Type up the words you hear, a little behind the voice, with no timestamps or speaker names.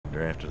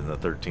drafted in the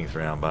 13th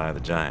round by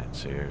the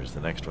Giants. Here's the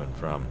next one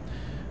from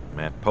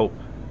Matt Pope.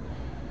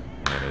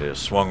 And it is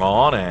swung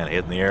on and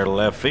hit in the air to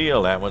left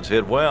field. That one's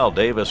hit well.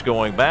 Davis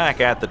going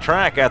back at the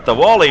track, at the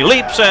wall. He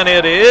leaps and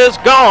it is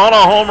gone.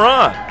 A home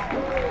run.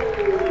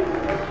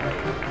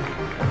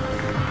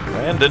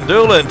 Brandon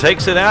Dulin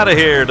takes it out of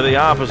here to the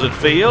opposite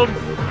field.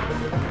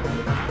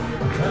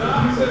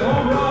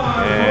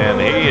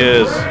 And he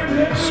is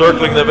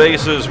circling the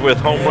bases with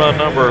home run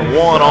number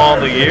 1 on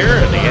the year.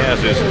 And he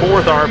has his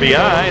 4th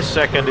RBI,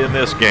 2nd in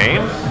this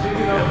game.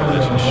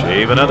 And let's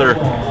shave another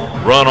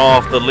run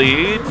off the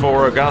lead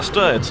for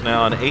Augusta. It's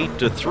now an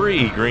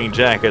 8-3 Green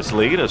Jackets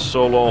lead. A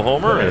solo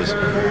homer as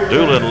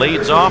Dulin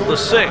leads off the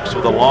 6th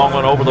with a long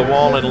one over the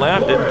wall and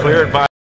left. It cleared by